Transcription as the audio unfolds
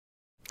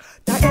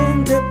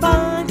Diane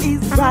Divine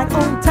is right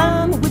on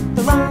time with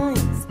the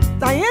rhymes.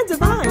 Diane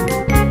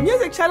Divine,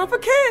 music channel for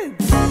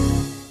kids.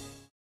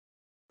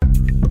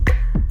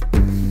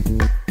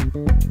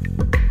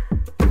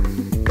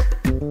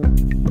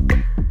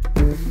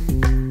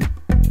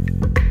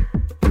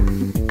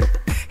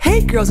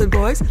 Hey girls and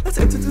boys, let's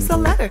introduce a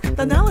letter.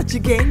 The knowledge you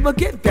gain will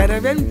get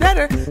better and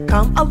better.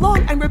 Come along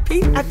and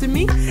repeat after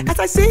me as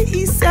I say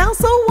each sound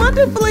so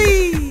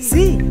wonderfully.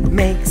 C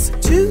makes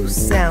two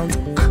sounds,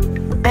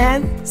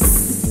 and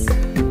S.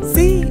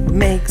 C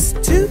makes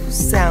two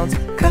sounds,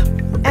 K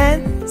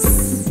and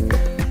S.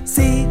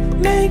 C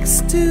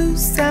makes two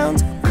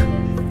sounds,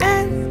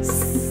 and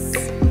S.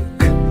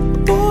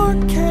 For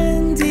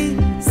candy,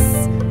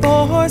 S.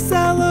 For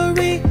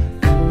celery,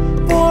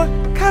 for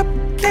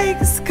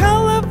cupcakes,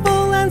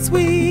 colorful and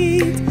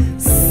sweet.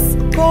 S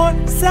for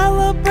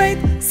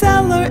celebrate,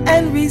 seller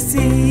and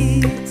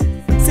receipt.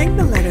 Sing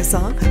the letter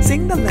song,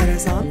 sing the letter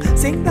song,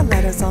 sing the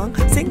letter song,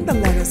 sing the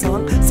letter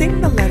song,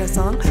 sing the letter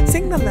song,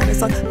 sing the letter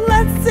song.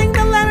 Let's sing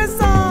the letter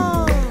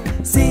song.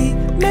 C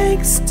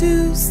makes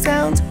two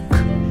sounds,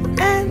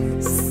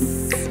 and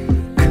S.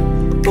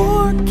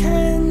 For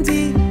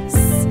candy,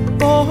 S.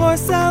 For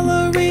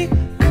celery,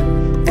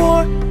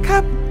 for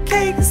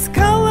cupcakes,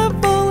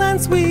 colorful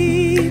and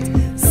sweet.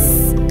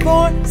 S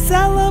for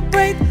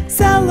celebrate,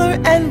 seller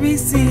and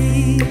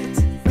receipt.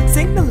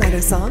 Sing the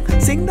letter song,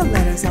 sing the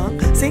letter song,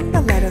 sing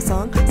the letter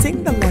song,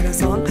 sing the letter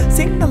song,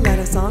 sing the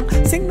letter song,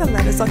 sing the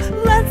letter song.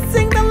 Let's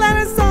sing the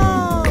letter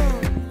song.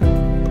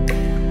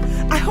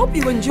 I hope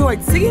you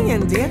enjoyed singing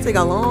and dancing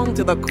along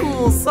to the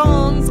cool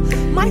songs.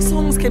 My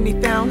songs can be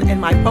found in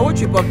my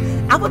poetry book,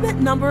 Alphabet,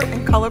 Number,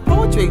 and Color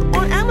Poetry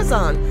on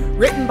Amazon,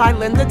 written by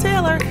Linda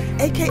Taylor,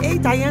 aka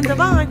Diane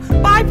Divine.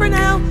 Bye for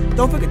now.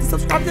 Don't forget to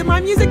subscribe to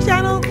my music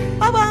channel.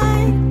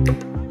 Bye-bye.